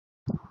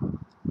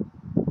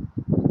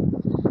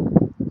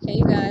Hey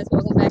you guys,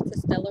 welcome back to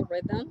Stellar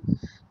Rhythm.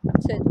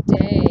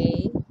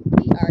 Today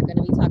we are going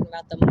to be talking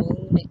about the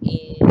moon in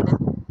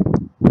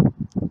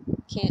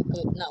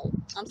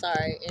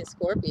in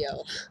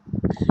Scorpio.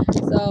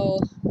 So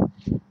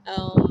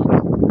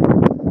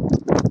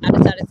I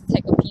decided to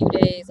take a few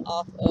days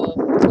off of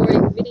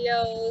recording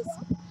videos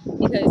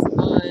because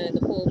on the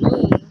full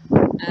moon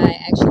I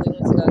actually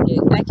went to go get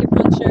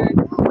acupuncture.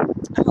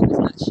 I hope it's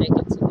not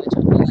shaking too much.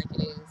 I feel like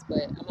it is,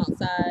 but I'm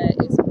outside.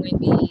 It's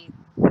windy,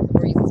 the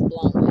breeze is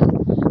blowing.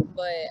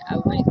 But I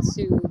went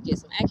to get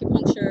some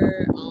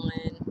acupuncture on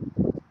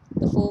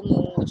the full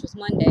moon, which was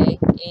Monday,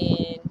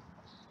 and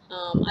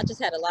I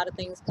just had a lot of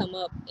things come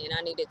up, and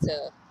I needed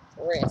to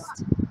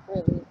rest,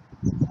 really,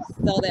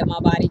 so that my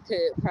body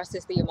could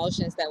process the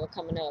emotions that were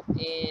coming up.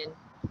 And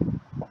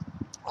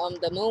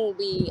the moon will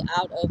be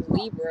out of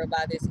Libra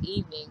by this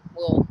evening,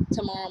 well,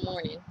 tomorrow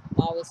morning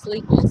while I was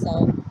sleeping.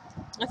 So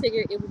I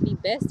figured it would be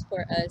best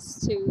for us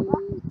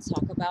to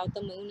talk about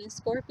the moon in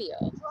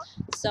Scorpio.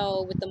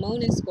 So with the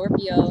moon in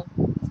Scorpio,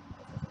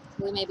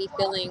 we may be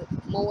feeling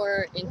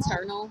more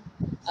internal,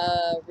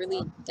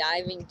 really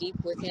diving deep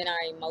within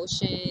our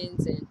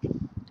emotions, and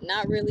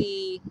not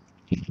really,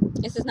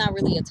 this is not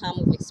really a time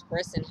of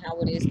expressing how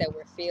it is that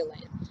we're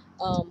feeling.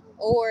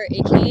 Or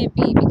it can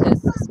be,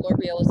 because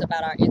Scorpio is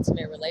about our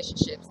intimate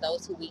relationships,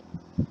 those who we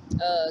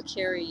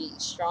carry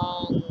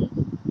strong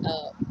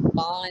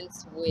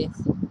bonds with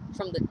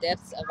from the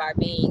depths of our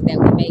being, that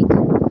we make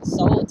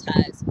soul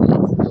ties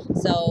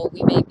with. So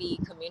we may be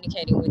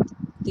communicating with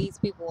these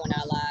people in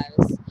our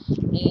lives,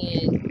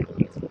 and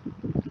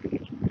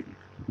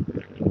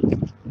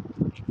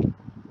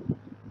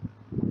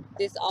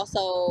this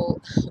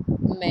also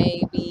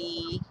may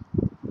be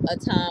a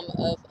time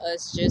of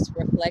us just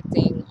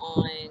reflecting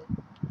on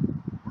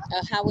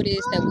how it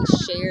is that we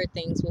share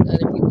things with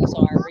other people.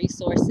 So our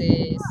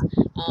resources,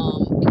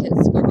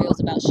 because Scorpio is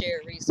about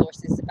shared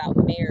resources, about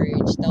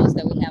marriage, those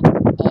that we have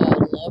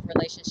love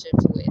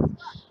relationships with.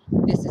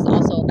 This is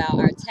also about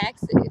our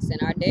taxes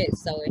and our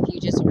debts. So if you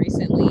just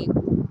recently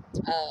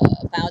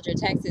filed your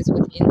taxes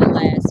within the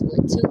last 2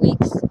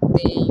 weeks,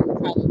 then you will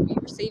probably be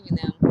receiving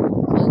them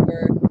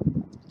over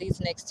these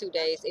next 2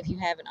 days if you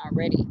haven't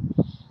already.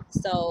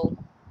 So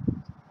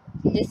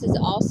this is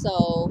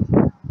also,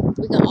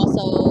 we can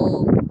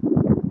also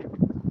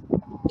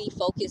be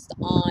focused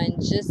on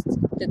just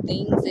the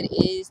things it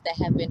is that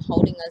have been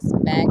holding us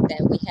back,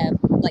 that we have,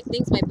 like,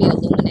 things might be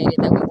illuminated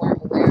that we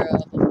weren't aware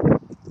of,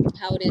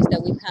 how it is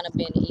that we've kind of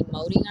been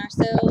emoting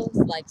ourselves,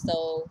 like,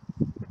 so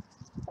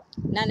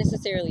not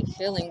necessarily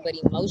feeling, but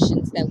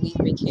emotions that we've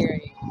been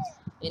carrying.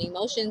 And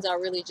emotions are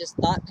really just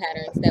thought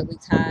patterns that we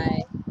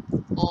tie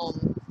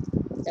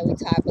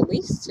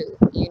beliefs to,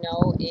 and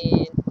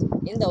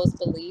in those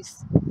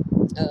beliefs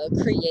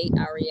create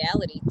our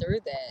reality through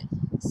that.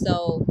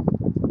 So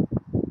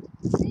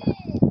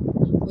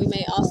we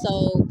may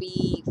also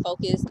be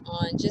focused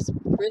on just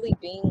really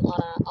being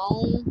on our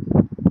own,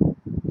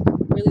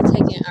 really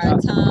taking our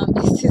time.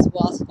 It's just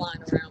walls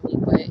flying around me,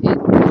 but it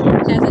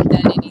hasn't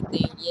done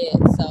anything yet,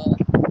 so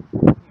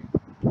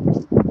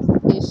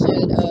it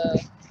should,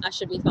 I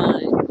should be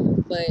fine.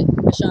 But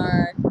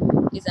Bashar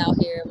is out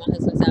here, my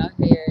husband's out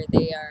here,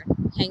 they are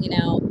hanging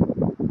out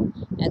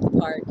at the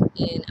park,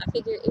 and I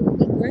figured it would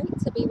be great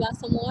to be by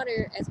some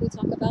water as we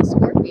talk about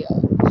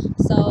Scorpio.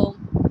 So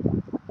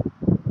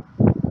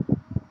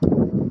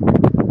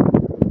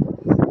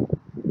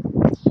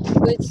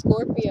with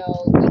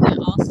Scorpio, we can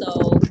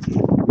also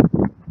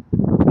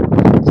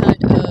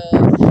kind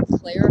of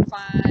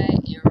clarify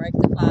and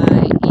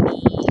rectify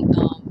any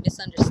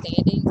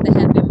misunderstandings that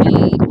have been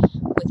made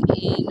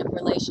within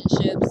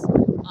relationships.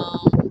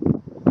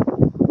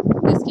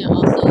 This can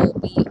also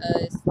be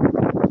us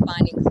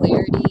finding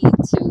clarity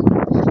to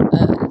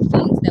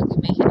things that we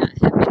may not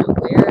have been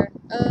aware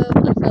of.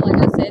 I feel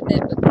like I said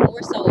that, but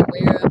more so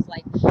aware of,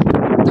 like,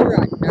 through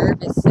our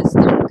nervous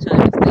system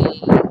kind of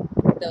thing,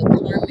 the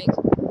karmic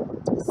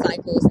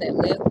cycles that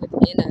live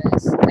within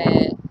us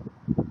that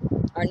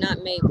are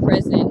not made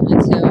present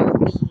until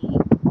we,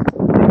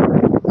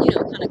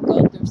 kind of go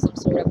through some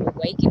sort of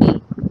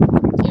awakening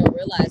and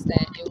realize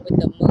that. And with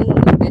the moon,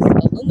 this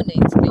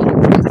illuminates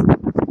things.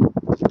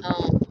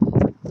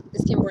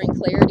 This can bring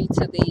clarity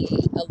to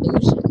the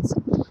illusions,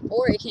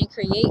 or it can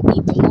create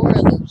even more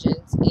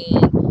illusions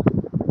and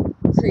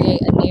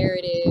create a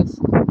narrative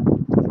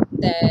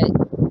that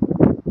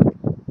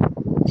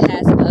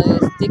has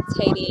us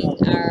dictating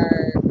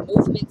our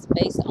movements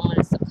based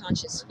on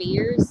subconscious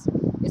fears,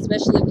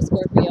 especially with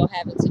Scorpio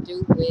having to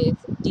do with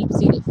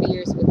deep-seated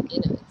fears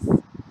within us.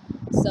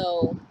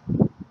 So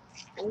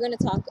I'm going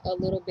to talk a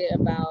little bit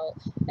about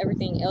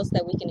everything else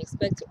that we can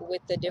expect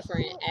with the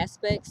different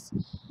aspects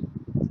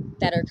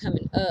that are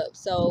coming up.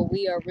 So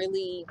we are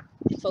really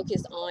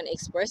focused on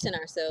expressing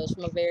ourselves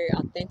from a very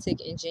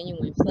authentic and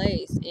genuine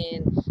place,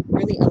 and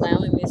really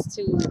allowing this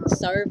to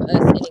serve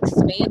us in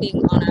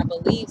expanding on our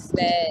beliefs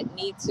that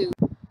need to,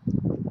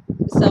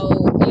 so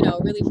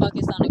really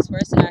focus on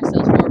expressing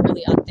ourselves from a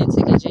really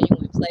authentic and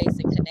genuine place,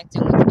 and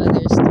connecting with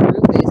others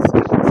through this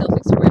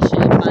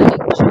self-expression,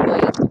 finding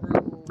joy through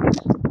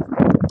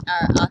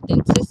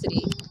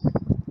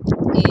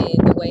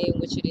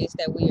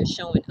are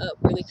showing up,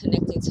 really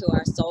connecting to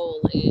our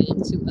soul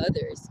and to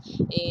others,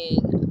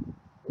 and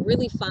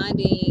really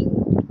finding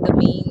the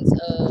means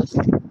of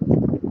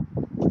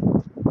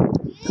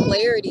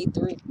clarity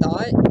through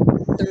thought,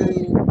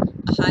 through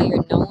a higher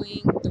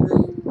knowing,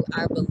 through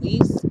our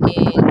beliefs,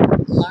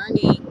 and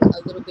learning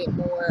a little bit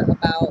more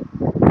about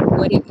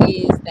what it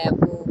is that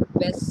will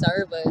best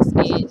serve us,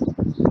 and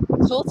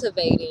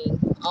cultivating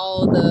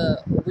all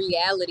the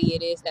reality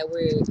it is that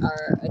we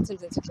are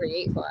attempting to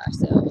create for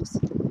ourselves.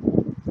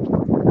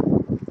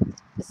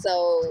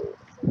 So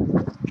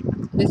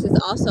this is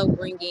also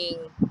bringing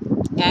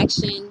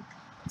action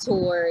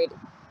toward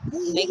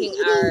making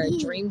our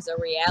dreams a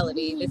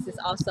reality. This is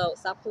also,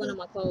 stop pulling on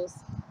my clothes.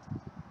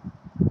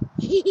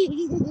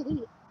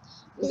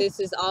 This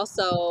is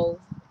also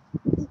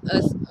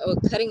us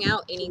cutting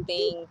out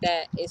anything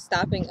that is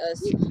stopping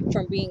us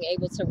from being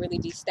able to really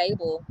be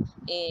stable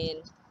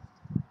and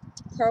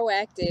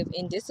proactive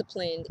and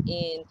disciplined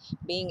in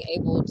being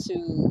able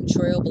to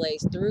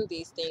trailblaze through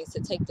these things, to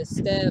take the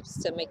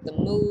steps, to make the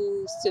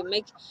moves, to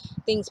make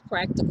things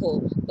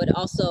practical, but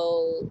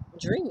also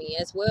dreamy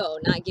as well,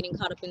 not getting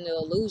caught up in the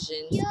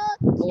illusions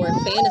or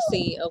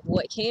fantasy of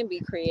what can be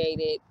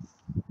created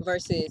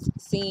versus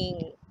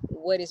seeing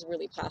what is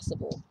really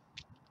possible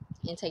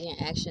and taking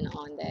action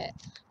on that.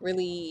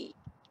 Really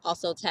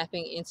also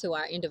tapping into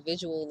our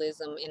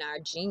individualism and our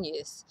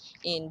genius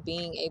in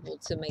being able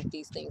to make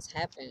these things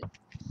happen.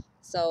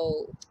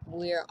 So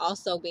we're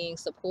also being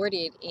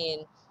supported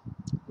in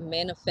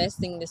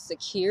manifesting the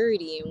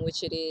security in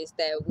which it is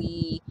that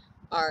we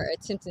are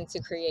attempting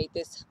to create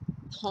this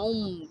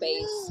home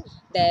base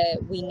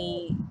that we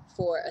need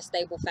for a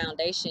stable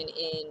foundation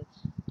in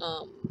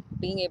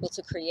being able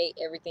to create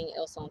everything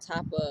else on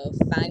top of,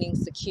 finding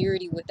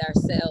security with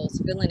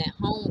ourselves, feeling at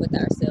home with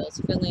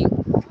ourselves, feeling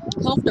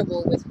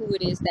comfortable with who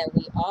it is that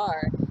we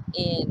are,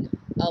 and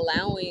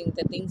allowing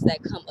the things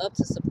that come up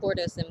to support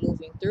us and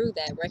moving through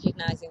that,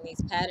 recognizing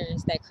these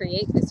patterns that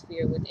create this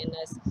fear within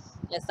us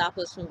and stop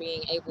us from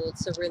being able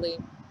to really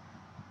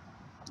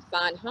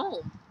find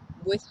home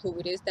with who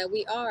it is that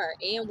we are,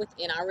 and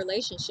within our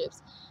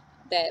relationships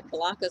that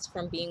block us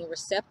from being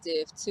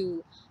receptive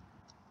to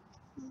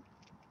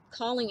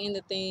calling in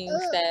the things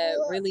that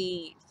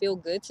really feel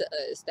good to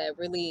us, that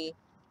really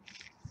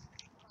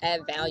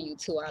add value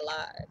to our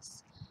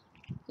lives.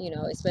 You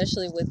know,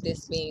 especially with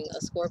this being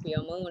a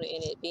Scorpio moon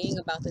and it being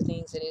about the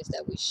things it is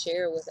that we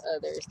share with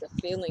others, the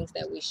feelings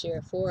that we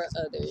share for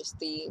others,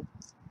 the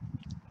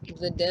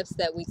depths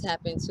that we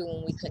tap into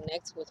when we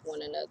connect with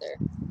one another.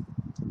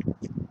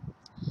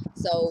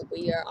 So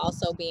we are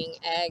also being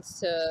asked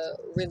to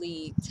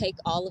really take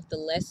all of the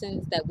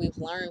lessons that we've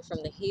learned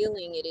from the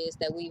healing it is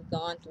that we've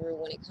gone through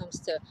when it comes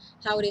to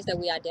how it is that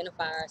we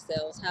identify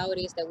ourselves, how it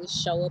is that we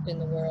show up in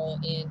the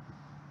world, and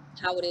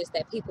how it is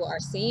that people are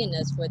seeing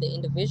us for the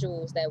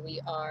individuals that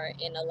we are,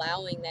 and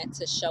allowing that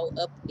to show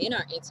up in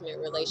our intimate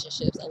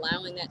relationships,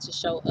 allowing that to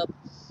show up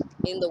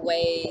in the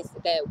ways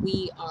that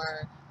we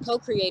are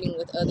co-creating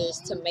with others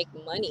to make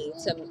money,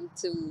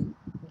 to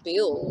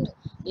build,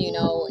 you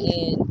know,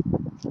 and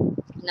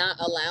not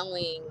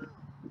allowing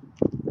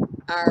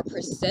our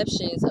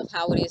perceptions of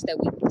how it is that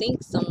we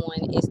think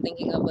someone is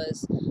thinking of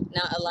us,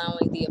 not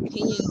allowing the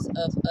opinions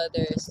of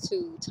others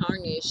to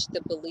tarnish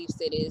the beliefs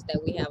it is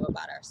that we have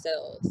about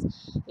ourselves,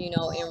 you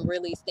know, and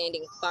really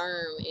standing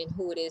firm in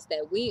who it is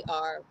that we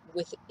are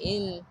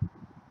within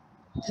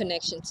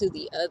connection to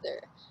the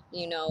other,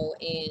 you know,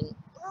 and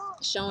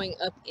showing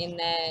up in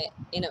that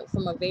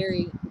from a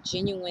very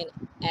genuine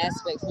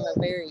aspect, from a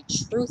very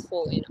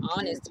truthful and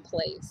honest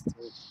place,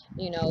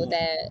 you know,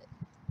 that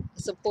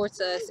supports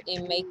us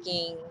in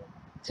making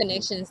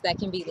connections that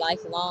can be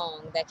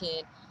lifelong, that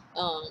can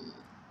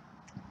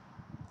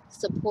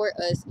support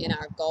us in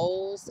our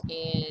goals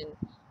and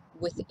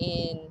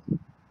within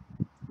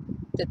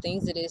the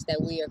things it is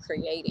that we are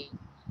creating,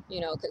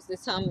 you know, because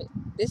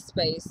this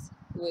space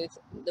with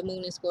the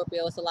moon in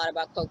Scorpio, it's a lot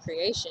about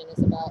co-creation.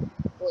 It's about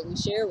what we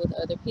share with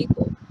other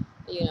people,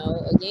 you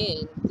know.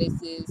 Again,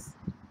 this is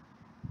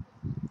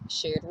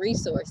shared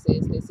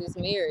resources, this is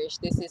marriage,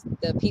 this is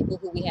the people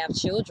who we have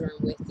children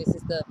with, this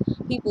is the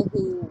people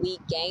who we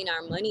gain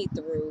our money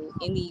through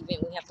in the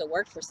event we have to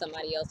work for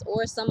somebody else,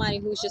 or somebody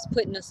who's just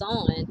putting us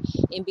on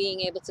and being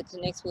able to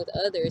connect with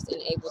others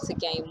and able to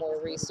gain more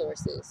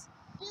resources,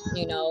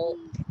 you know.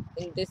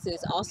 And this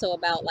is also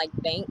about like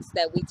banks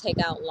that we take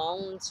out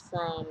loans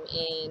from,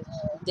 and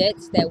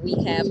debts that we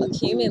have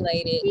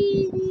accumulated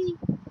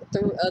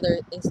through other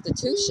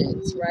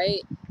institutions,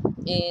 right?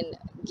 And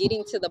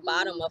getting to the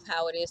bottom of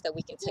how it is that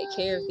we can take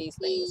care of these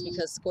things,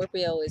 because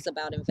Scorpio is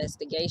about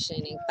investigation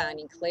and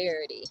finding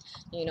clarity.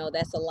 You know,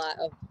 that's a lot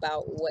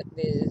about what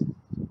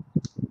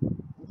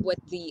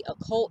the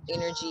occult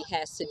energy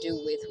has to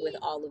do with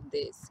all of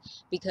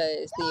this,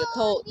 because the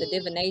occult, the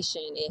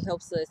divination, it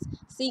helps us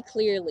see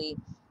clearly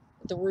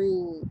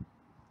through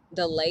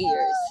the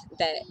layers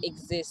that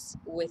exist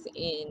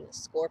within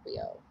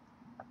Scorpio.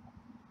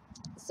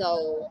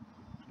 So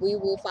we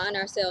will find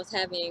ourselves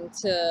having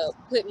to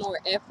put more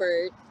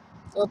effort,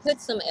 or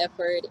put some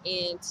effort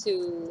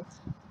into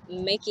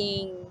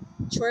making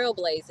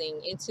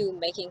trailblazing, into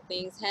making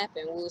things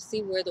happen. We'll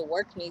see where the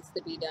work needs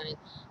to be done.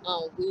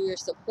 We're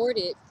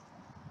supported.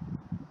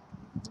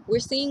 We're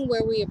seeing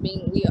where we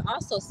are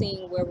also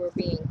seeing where we're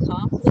being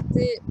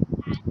conflicted.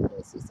 Let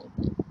me see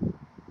something.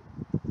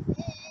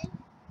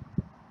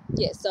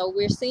 Yeah, so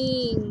we're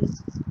seeing,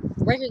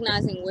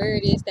 recognizing where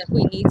it is that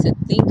we need to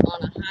think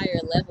on a higher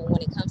level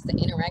when it comes to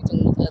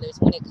interacting with others,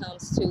 when it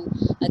comes to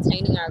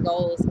attaining our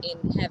goals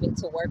and having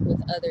to work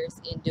with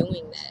others in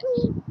doing that.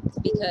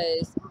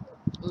 Because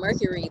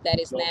Mercury, that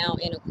is now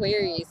in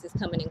Aquarius, is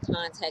coming in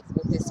contact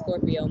with this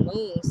Scorpio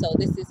moon. So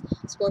this is,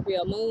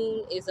 Scorpio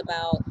moon is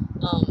about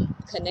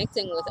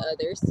connecting with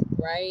others,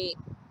 right?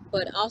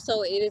 But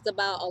also it is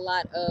about a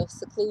lot of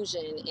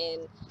seclusion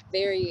and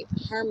very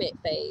hermit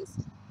phase,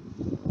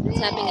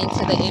 tapping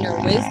into the inner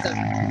wisdom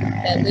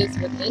that lives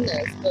within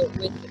us. But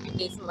with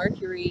this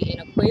Mercury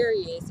in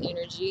Aquarius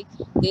energy,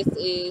 this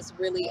is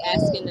really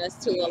asking us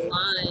to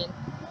align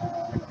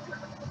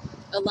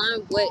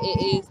what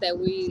it is that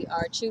we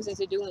are choosing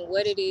to do and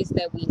what it is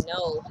that we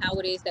know, how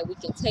it is that we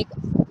can take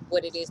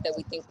what it is that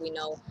we think we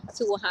know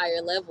to a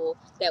higher level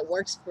that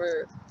works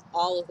for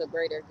all of the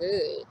greater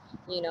good,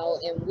 you know.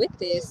 And with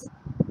this,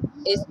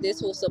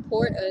 this will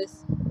support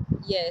us.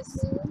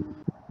 Yes.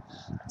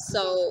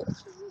 So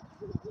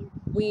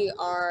we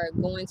are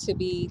going to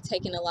be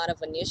taking a lot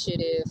of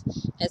initiative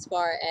as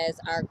far as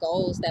our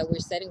goals that we're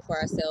setting for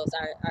ourselves,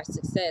 our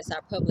success,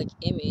 our public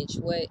image,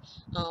 what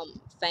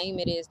fame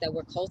it is that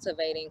we're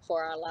cultivating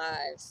for our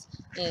lives.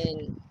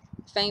 And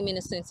fame in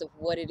a sense of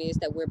what it is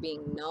that we're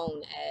being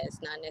known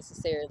as, not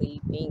necessarily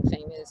being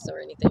famous or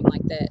anything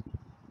like that.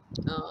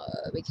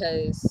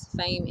 Because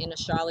fame in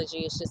astrology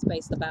is just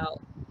based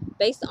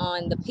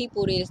on the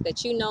people it is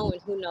that you know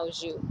and who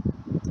knows you.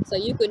 So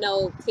you could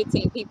know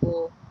 15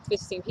 people,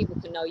 15 people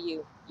can know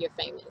you, you're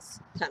famous,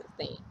 kind of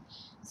thing.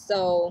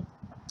 So,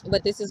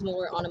 but this is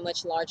more on a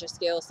much larger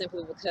scale,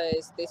 simply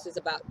because this is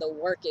about the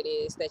work it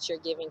is that you're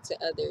giving to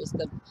others,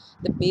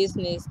 the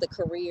business, the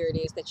career it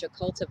is that you're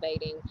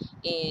cultivating,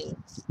 and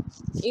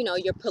you know,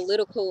 your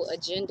political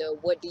agenda.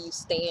 What do you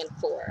stand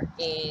for,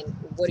 and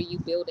what are you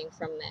building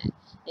from that?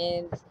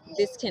 And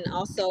this can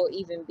also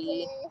even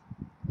be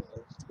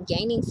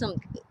gaining some,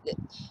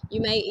 you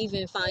may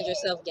even find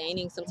yourself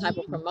gaining some type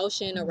of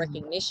promotion or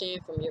recognition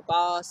from your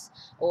boss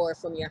or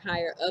from your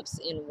higher ups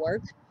in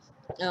work.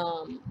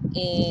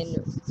 And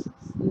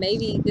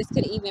maybe this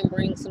could even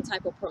bring some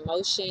type of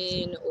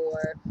promotion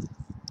or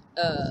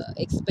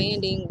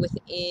expanding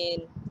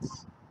within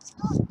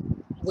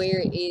where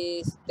it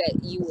is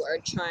that you are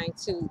trying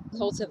to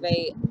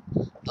cultivate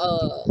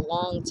a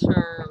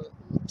long-term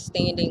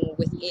standing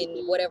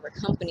within whatever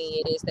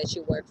company it is that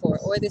you work for.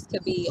 Or this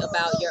could be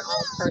about your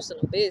own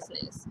personal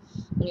business,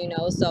 you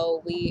know.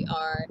 So we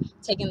are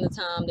taking the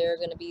time. There are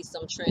going to be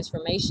some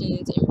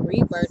transformations and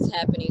rebirths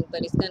happening,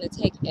 but it's going to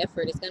take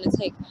effort. It's going to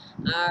take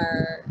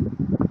our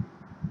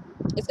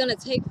it's going to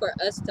take for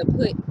us to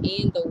put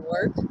in the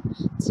work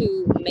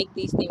to make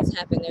these things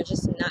happen. They're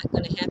just not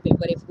going to happen,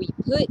 but if we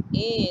put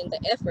in the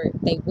effort,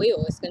 they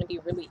will. It's going to be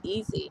really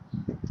easy.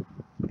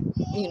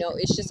 You know,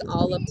 it's just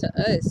all up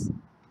to us,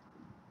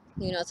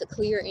 you know, to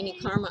clear any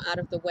karma out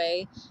of the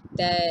way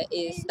that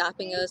is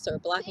stopping us or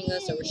blocking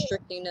us or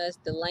restricting us,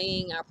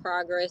 delaying our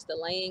progress,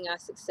 delaying our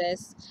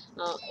success.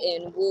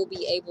 And we'll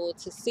be able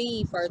to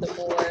see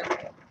furthermore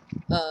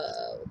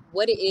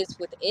what it is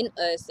within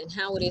us and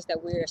how it is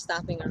that we're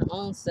stopping our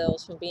own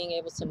selves from being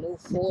able to move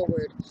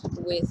forward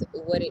with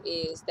what it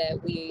is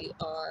that we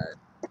are,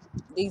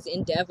 these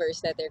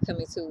endeavors that they're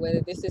coming to,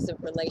 whether this is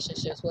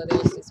relationships, whether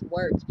this is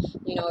work.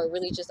 You know, it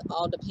really just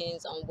all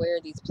depends on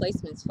where these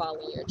placements fall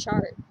in your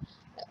chart,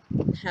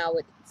 how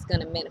it's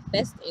going to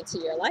manifest into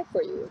your life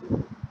for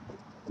you.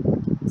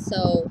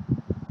 So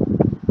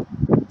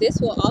this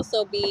will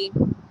also be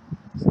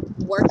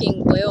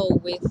working well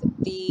with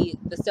the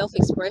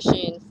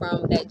self-expression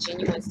from that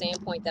genuine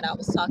standpoint that I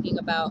was talking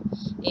about,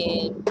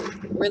 and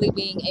really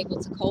being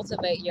able to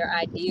cultivate your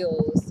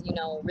ideals, you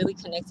know, really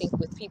connecting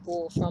with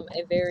people from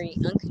a very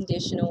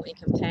unconditional and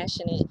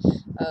compassionate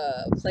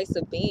place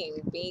of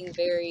being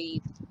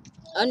very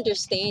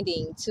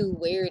understanding to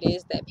where it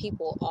is that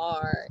people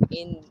are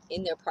in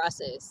their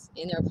process,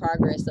 in their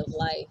progress of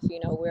life.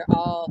 You know, we're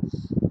all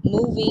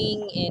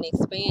moving and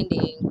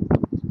expanding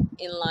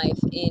in life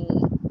in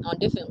on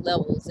different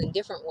levels in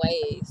different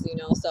ways, you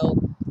know. So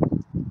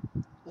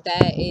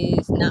that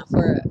is not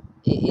for,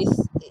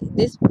 it's,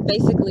 this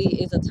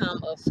basically is a time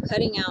of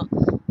cutting out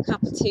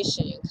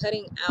competition,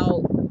 cutting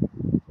out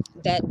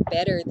that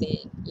better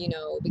than, you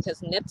know,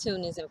 because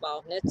Neptune is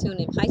involved, Neptune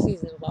in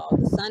Pisces is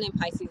involved, the sun in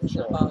Pisces is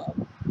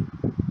involved.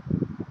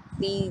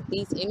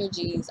 These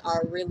energies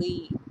are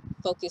really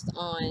focused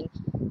on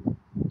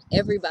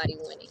everybody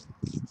winning,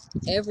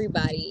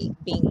 everybody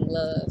being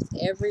loved,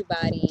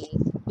 everybody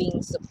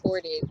being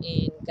supported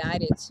and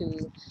guided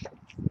to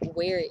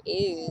where it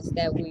is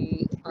that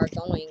we are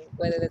going,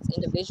 whether that's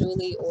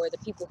individually or the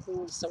people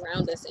who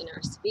surround us in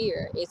our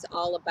sphere. It's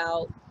all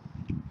about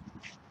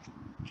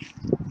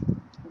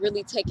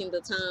really taking the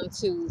time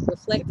to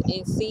reflect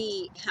and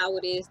see how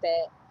it is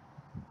that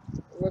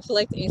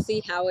reflect and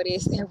see how it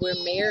is that we're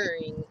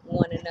mirroring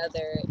one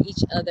another,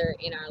 each other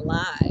in our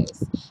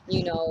lives,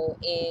 you know,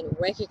 and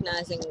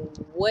recognizing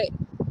what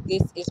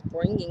this is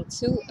bringing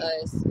to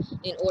us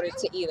in order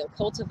to either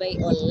cultivate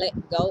or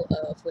let go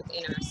of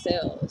within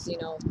ourselves. You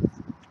know,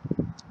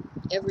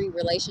 every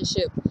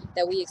relationship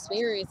that we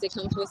experience, it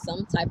comes with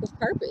some type of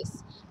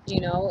purpose, you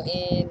know,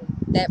 and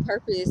that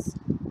purpose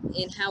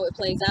and how it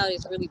plays out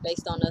is really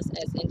based on us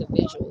as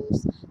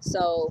individuals.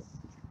 So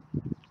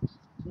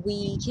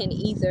we can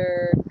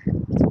either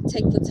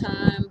take the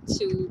time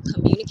to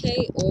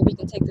communicate, or we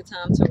can take the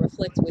time to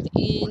reflect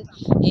within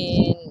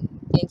and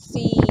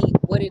see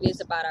what it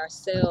is about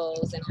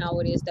ourselves and how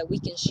it is that we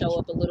can show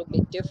up a little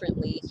bit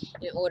differently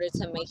in order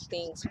to make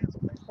things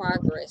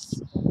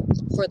progress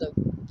for the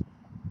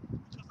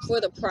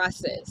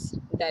process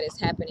that is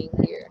happening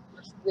here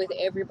with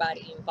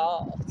everybody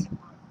involved.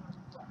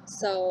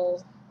 So,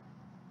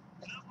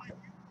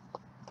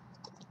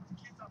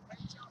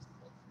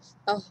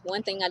 oh,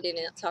 one thing I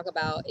didn't talk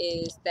about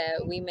is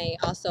that we may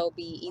also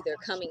be either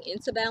coming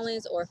into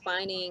balance or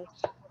finding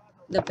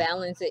the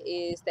balance it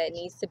is that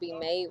needs to be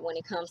made when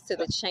it comes to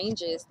the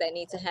changes that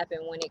need to happen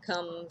when it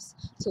comes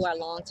to our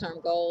long-term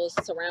goals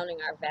surrounding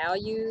our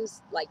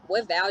values. Like,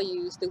 what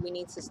values do we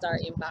need to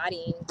start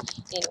embodying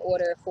in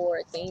order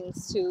for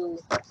things to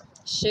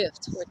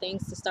shift, for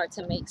things to start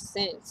to make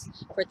sense,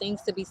 for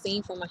things to be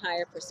seen from a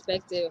higher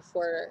perspective?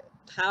 For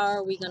how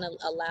are we going to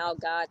allow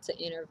God to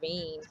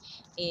intervene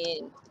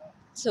in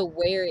to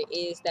where it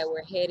is that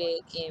we're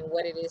headed and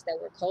what it is that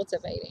we're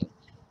cultivating,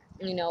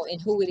 you know, and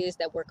who it is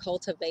that we're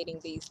cultivating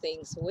these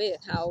things with?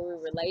 How are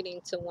we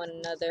relating to one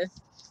another?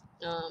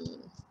 um,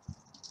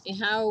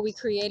 and how are we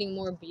creating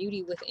more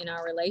beauty within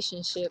our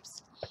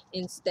relationships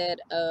instead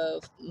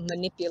of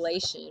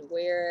manipulation?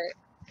 Where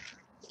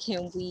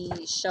can we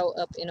show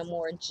up in a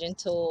more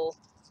gentle,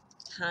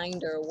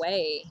 kinder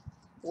way?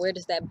 Where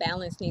does that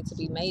balance need to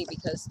be made?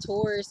 Because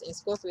Taurus and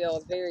Scorpio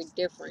are very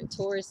different.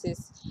 Taurus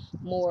is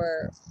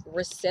more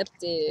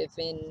receptive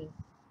and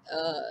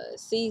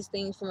sees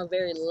things from a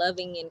very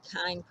loving and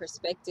kind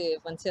perspective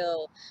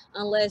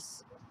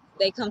unless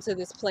they come to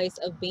this place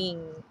of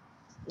being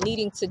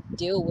needing to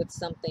deal with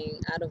something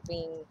out of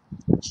being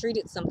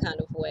treated some kind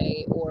of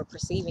way, or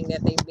perceiving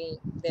that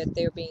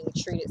they're being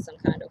treated some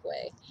kind of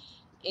way.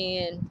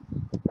 And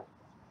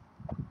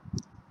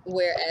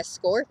whereas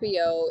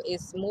Scorpio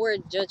is more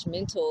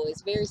judgmental,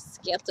 is very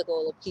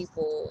skeptical of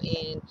people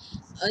and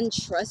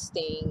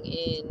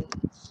untrusting, and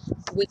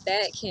with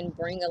that can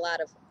bring a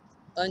lot of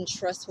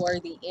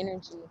untrustworthy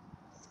energy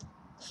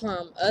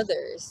from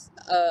others,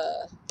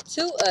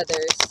 to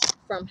others,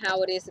 from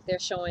how it is that they're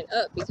showing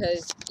up.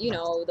 Because, you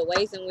know, the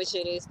ways in which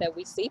it is that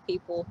we see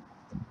people,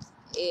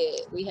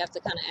 we have to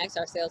kind of ask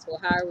ourselves, well,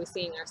 how are we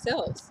seeing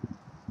ourselves?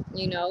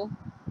 You know,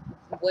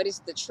 what is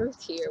the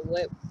truth here?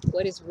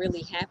 What is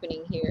really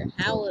happening here?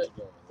 How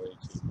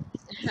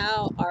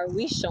are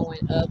we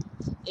showing up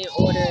in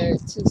order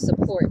to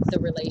support the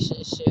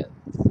relationship?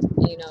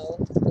 You know,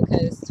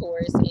 because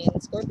Taurus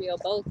and Scorpio,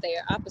 both, they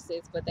are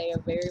opposites, but they are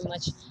very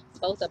much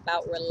both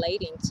about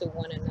relating to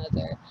one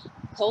another,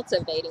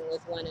 cultivating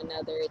with one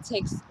another. It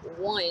takes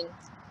one,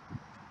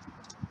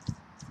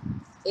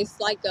 it's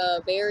like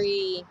a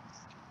very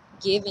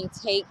give and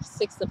take,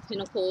 Six of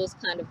Pentacles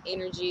kind of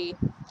energy,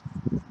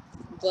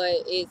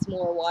 but it's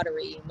more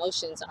watery.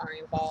 Emotions are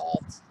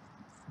involved.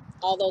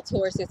 Although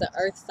Taurus is an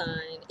earth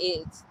sign,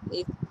 it's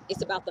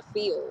about the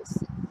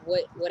feels.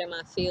 What am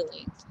I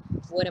feeling?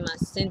 What am I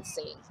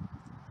sensing?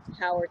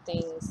 How are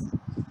things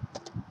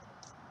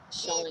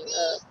showing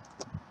up?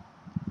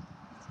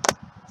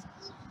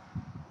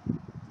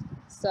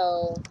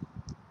 So,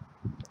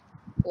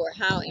 or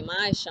how am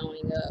I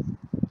showing up?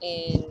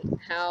 And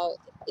how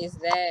is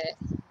that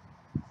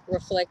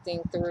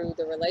reflecting through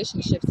the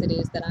relationships it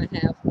is that I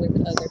have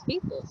with other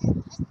people,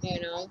 you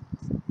know?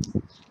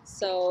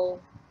 So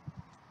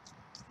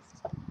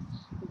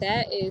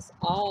that is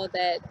all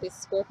that this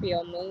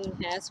Scorpio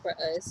moon has for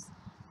us.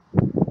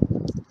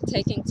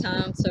 Taking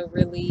time to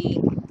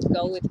really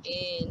go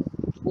within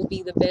will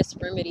be the best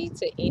remedy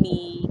to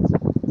any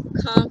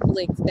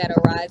conflict that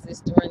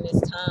arises during this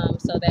time,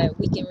 so that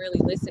we can really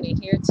listen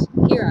and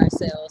hear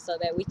ourselves, so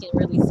that we can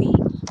really see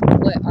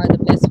what are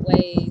the best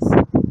ways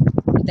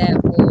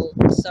that will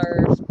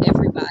serve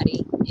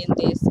everybody in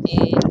this,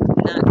 and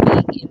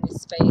not being in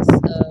this space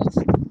of,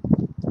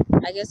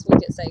 I guess we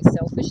could say,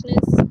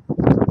 selfishness,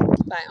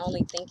 by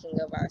only thinking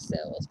of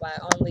ourselves, by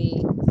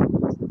only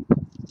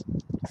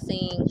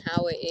seeing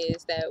how it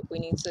is that we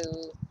need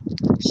to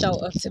show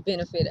up to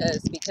benefit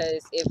us.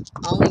 Because if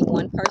only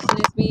one person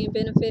is being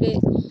benefited,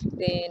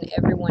 then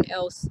everyone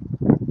else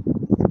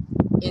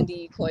in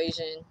the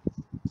equation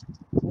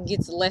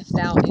gets left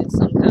out in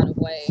some kind of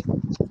way.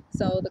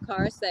 So the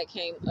cards that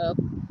came up,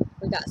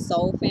 we got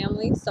soul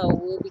family. So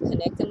we'll be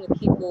connecting with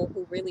people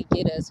who really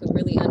get us, who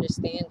really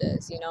understand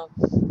us, you know,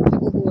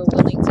 people who are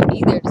willing to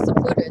be there to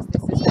support us.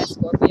 This is that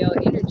Scorpio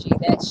energy,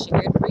 that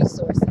shared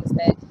resources,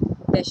 that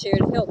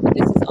shared help. But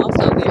this is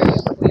also very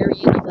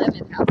Aquarian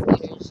 11th house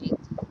energy.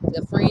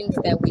 The friends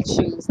that we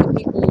choose, the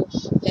people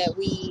that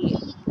we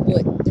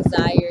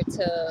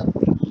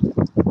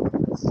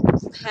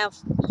have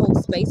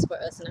hold space for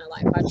us in our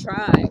life, our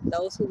tribe,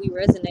 those who we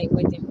resonate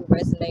with and who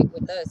resonate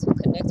with us, who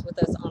connect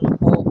with us on a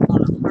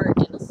heart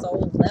and a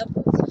soul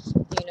level,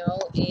 you know.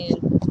 And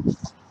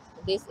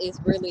this is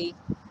really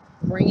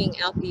bringing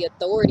out the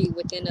authority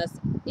within us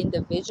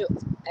individual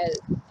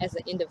as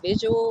an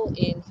individual,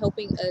 and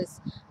helping us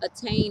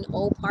attain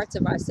all parts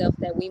of ourselves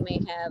that we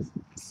may have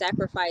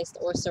sacrificed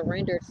or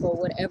surrendered for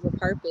whatever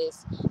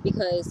purpose,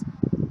 because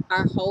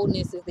our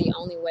wholeness is the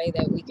only way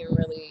that we can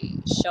really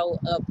show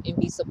up and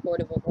be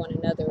supportive of one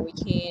another. We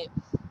can't,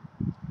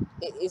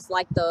 it's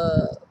like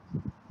the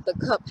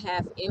cup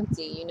half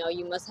empty, you know.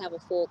 You must have a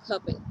full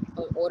cup in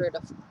order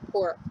to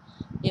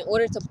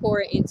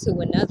pour it into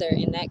another,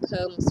 and that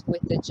comes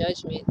with the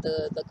judgment,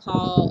 the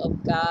call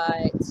of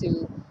God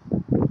to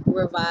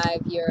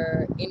revive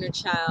your inner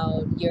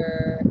child,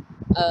 your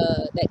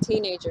that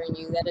teenager in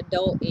you, that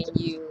adult in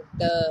you,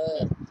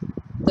 the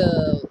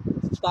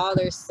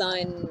father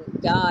son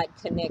God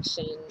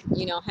connection,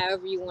 you know,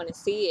 however you want to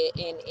see it.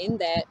 And in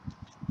that,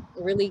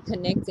 really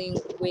connecting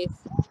with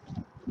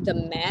the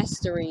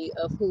mastery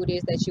of who it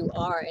is that you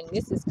are. And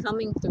this is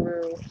coming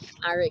through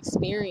our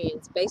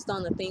experience, based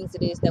on the things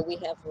it is that we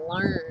have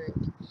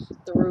learned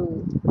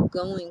through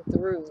going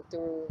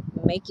through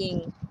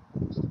making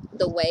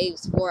the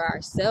waves for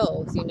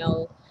ourselves, you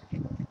know,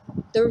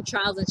 through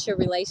trials and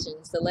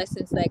tribulations, the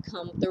lessons that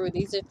come through.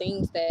 These are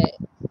things that,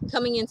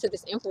 coming into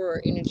this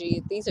emperor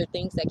energy, these are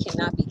things that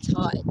cannot be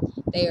taught.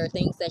 They are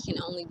things that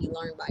can only be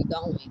learned by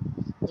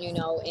going, you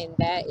know. And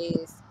that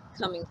is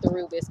coming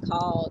through this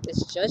call,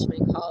 this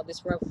judgment call,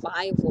 this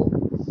revival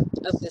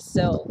of the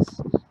self,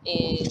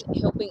 and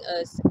helping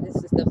us, this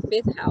is the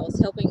 5th house,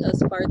 helping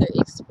us further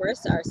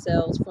express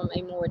ourselves from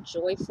a more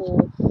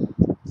joyful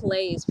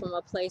place, from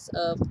a place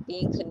of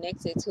being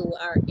connected to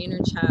our inner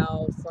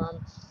child,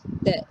 from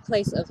that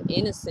place of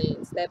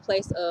innocence, that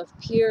place of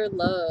pure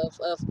love,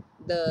 of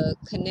the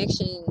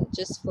connection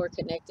just for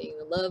connecting,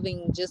 the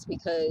loving just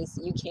because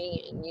you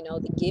can, you know,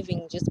 the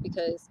giving just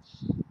because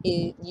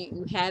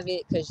you have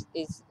it,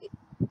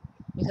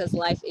 because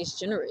life is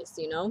generous,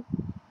 you know,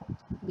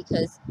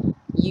 because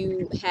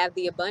you have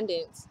the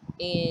abundance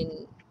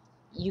and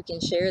you can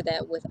share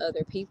that with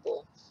other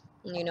people,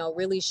 you know.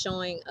 Really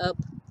showing up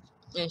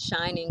and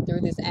shining through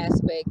this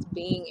aspect,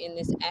 being in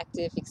this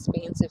active,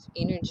 expansive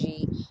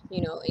energy,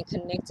 you know, and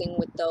connecting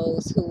with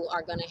those who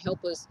are going to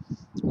help us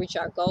reach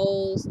our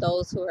goals,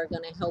 those who are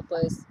going to help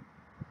us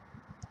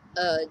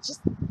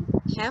just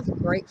have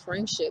great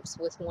friendships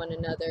with one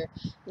another,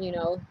 you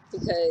know,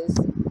 because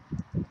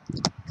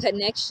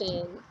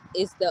connection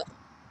is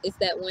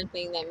that one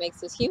thing that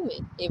makes us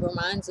human. It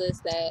reminds us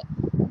that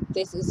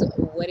this is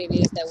what it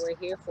is that we're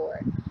here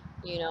for,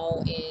 you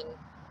know, and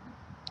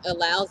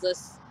allows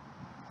us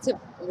to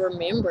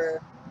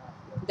remember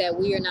that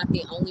we are not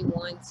the only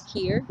ones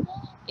here,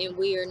 and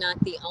we are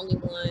not the only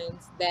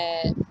ones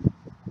that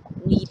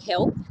need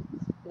help,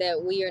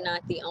 that we are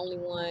not the only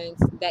ones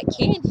that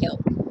can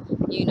help,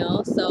 you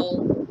know.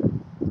 So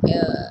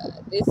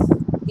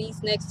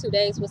these next 2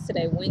 days, what's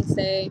today,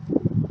 Wednesday,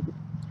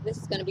 this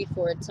is going to be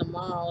for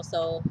tomorrow,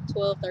 so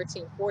 12,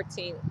 13,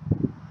 14,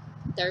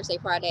 Thursday,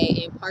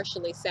 Friday, and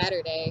partially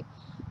Saturday,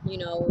 you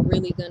know, we're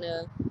really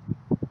gonna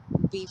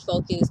be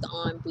focused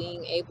on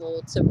being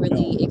able to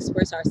really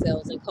express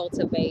ourselves and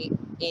cultivate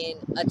and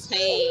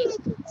attain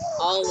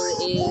all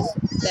it is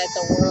that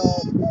the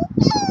world,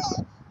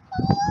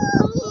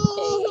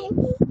 okay,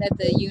 that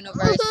the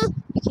universe,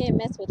 you can't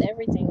mess with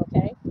everything,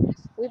 okay?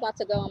 We about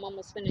to go, I'm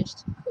almost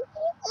finished.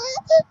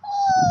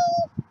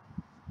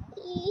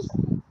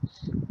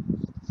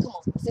 Come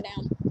on, sit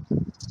down.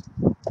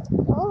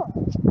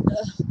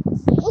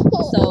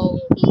 So,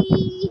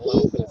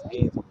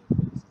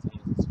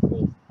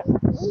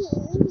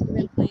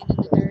 been playing in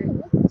the dirt.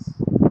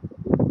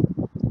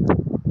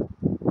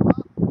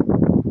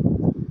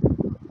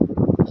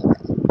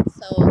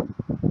 So,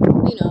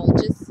 you know,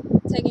 just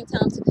taking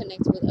time to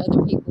connect with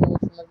other people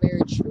from a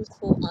very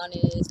truthful,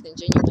 honest, and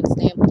genuine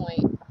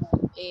standpoint,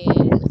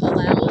 and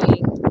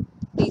allowing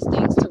these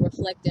things to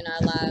reflect in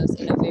our lives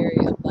in a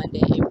very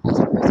abundant and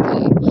prosperous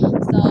way.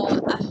 So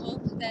I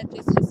hope that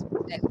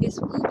this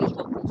will be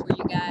helpful for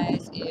you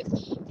guys. If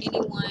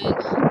anyone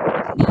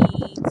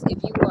needs, if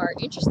you are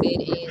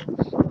interested in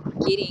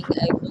getting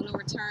a lunar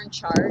return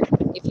chart,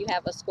 if you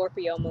have a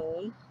Scorpio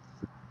moon,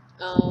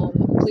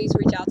 please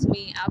reach out to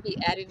me. I'll be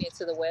adding it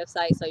to the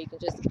website so you can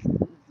just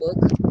book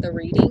the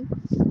reading.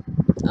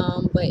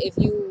 But if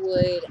you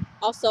would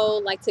also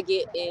like to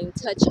get in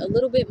touch a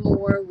little bit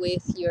more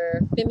with your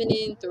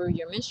feminine through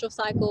your menstrual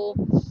cycle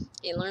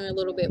and learn a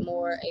little bit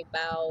more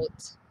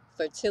about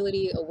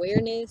fertility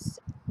awareness,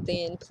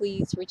 then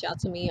please reach out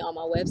to me on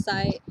my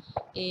website.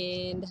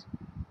 And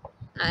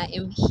I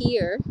am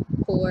here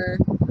for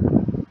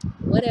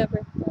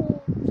whatever,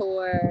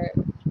 for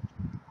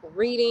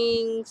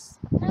readings,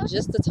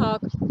 just to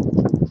talk,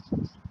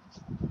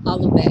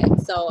 all of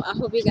that. So I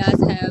hope you guys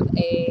have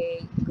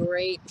a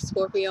great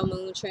Scorpio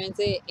moon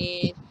transit,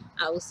 and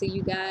I will see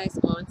you guys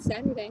on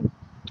Saturday.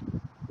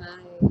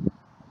 Bye.